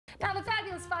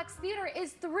fabulous Fox Theater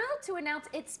is thrilled to announce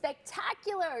its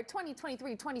spectacular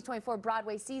 2023-2024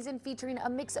 Broadway season featuring a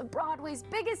mix of Broadway's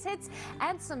biggest hits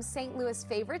and some St. Louis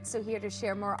favorites. So here to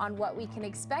share more on what we can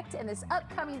expect in this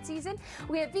upcoming season,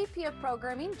 we have VP of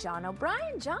Programming, John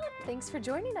O'Brien. John, thanks for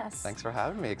joining us. Thanks for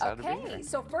having me. Excited to be here. Okay,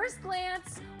 so first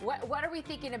glance, what are we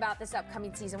thinking about this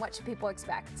upcoming season? What should people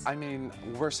expect? I mean,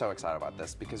 we're so excited about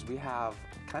this because we have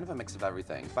kind of a mix of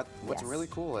everything. But what's really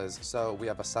cool is, so we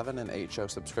have a 7 and 8 show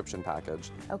subscription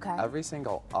package. Okay. Every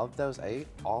single of those 8,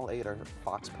 all 8 are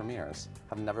Fox premieres.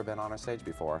 Have never been on our stage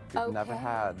before. We've never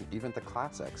had even the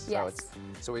classics. Yes.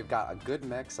 So we've got a good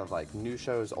mix of like new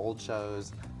shows, old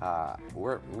shows.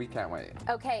 We can't wait.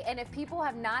 Okay, and if people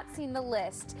have not seen the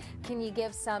list, can you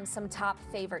give some top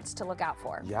favorites to look out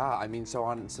for? Yeah, I mean, so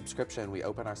on subscription, we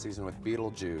open our season with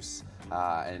Beetlejuice,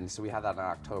 and so we had that in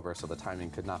October, so the timing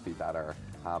could not be better.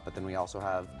 But then we also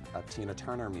have a Tina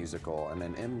Turner musical and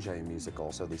an MJ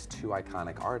musical, so these 2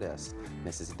 iconic artists,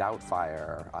 Mrs.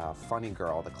 Doubtfire, Funny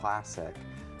Girl, the classic,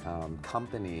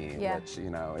 Company, which, you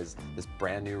know, is this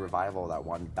brand new revival that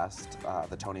won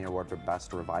the Tony Award for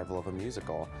Best Revival of a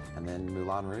Musical, and then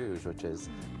Moulin Rouge, which is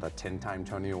the 10-time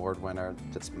Tony Award winner,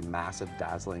 just massive,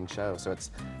 dazzling show. So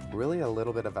it's really a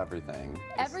little bit of everything.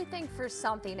 Everything for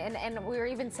something, and we were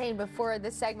even saying before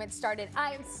this segment started,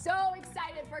 I am so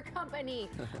excited for Company.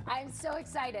 I'm so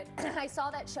excited. I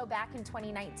saw that show back in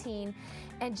 2019,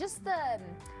 and just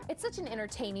it's such an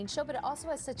entertaining show, but it also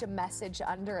has such a message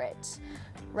under it,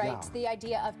 right? Yeah. The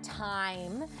idea of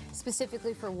time,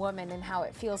 specifically for women and how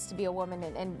it feels to be a woman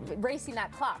and racing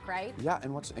that clock, right? Yeah,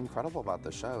 and what's incredible about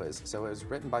the show is, so it was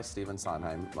written by Stephen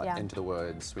Sondheim, like Into the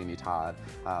Woods, Sweeney Todd,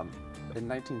 in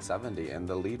 1970, and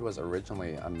the lead was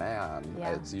originally a man.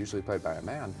 It's usually played by a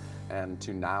man, and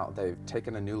to now they've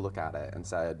taken a new look at it and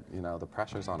said, you know, the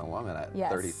pressures on a woman at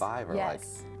 35 are like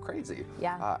crazy.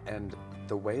 And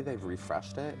the way they've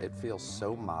refreshed it, it feels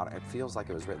so modern. It feels like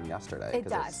it was written yesterday. It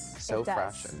does. It's so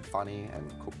fresh and funny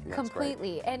and cool. Yeah,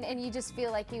 completely. And you just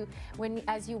feel like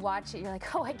as you watch it, you're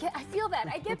like, oh, I feel that,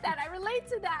 I get that, I relate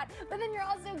to that. But then you're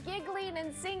also giggling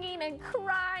and singing and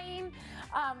crying.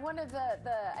 One of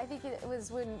I think it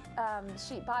was when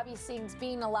Bobby sings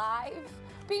 "Being Alive."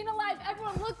 Being Alive,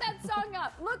 everyone look that song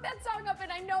up. Look that song up,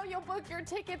 and I know you'll book your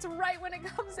tickets right when it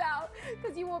comes out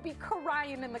because you will be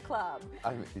crying in the club.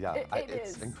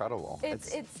 It's incredible.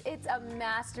 It's a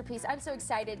masterpiece. I'm so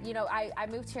excited. You know, I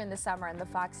moved here in the summer, and the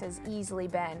Fox has easily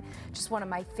been just one of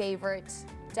my favorite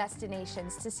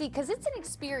destinations to see because it's an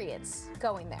experience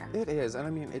going there. It is, and I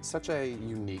mean, it's such a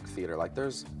unique theater. Like,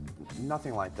 there's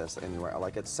nothing like this anywhere.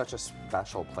 Like, it's such a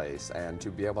special place, and to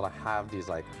be able to have these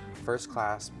like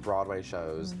first-class Broadway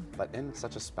shows, but in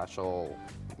such a special,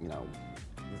 you know,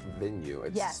 venue.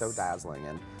 It's so dazzling,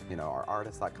 and you know, our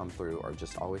artists that come through are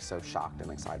just always so shocked and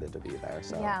excited to be there.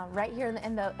 So yeah, right here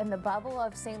in the bubble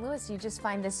of St. Louis, you just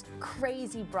find this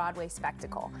crazy Broadway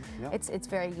spectacle. It's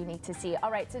very unique to see.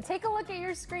 All right, so take a look at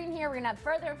your screen here. We're gonna have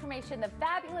further information. The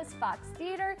fabulous Fox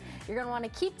Theater. You're gonna want to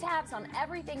keep tabs on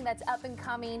everything that's up and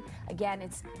coming. Again,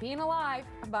 it's Being Alive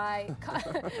by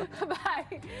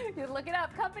you look it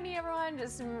up. Company, everyone.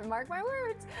 Just mark my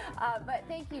words. But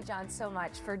thank you, John, so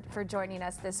much for joining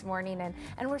us this morning,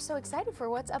 and we're so excited for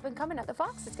what's up and coming at the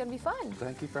Fox. It's going to be fun.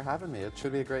 Thank you for having me. It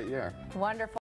should be a great year. Wonderful.